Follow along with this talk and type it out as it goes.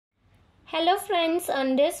Hello friends,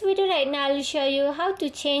 on this video right now I will show you how to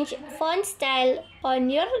change font style on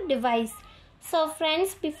your device. So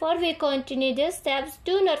friends, before we continue the steps,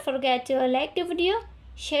 do not forget to like the video,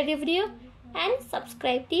 share the video and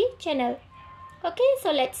subscribe the channel. Okay,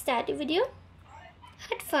 so let's start the video.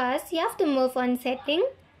 At first you have to move on setting,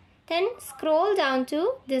 then scroll down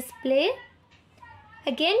to display.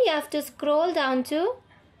 Again you have to scroll down to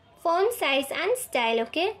font size and style.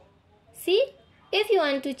 Okay, see, if you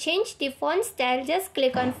want to change the font style, just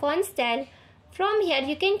click on font style. From here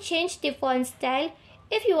you can change the font style.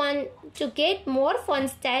 If you want to get more font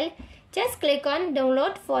style, just click on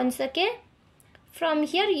download fonts. Okay, from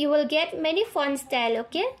here you will get many font style.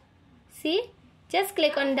 Okay, see, just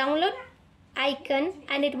click on download icon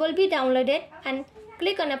and it will be downloaded, and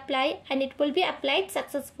click on apply and it will be applied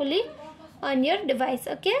successfully on your device.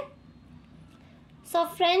 Okay, so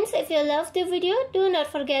friends, if you love the video, do not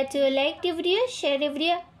forget to like the video, share the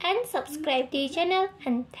video and subscribe the channel,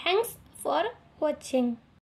 and thanks for watching.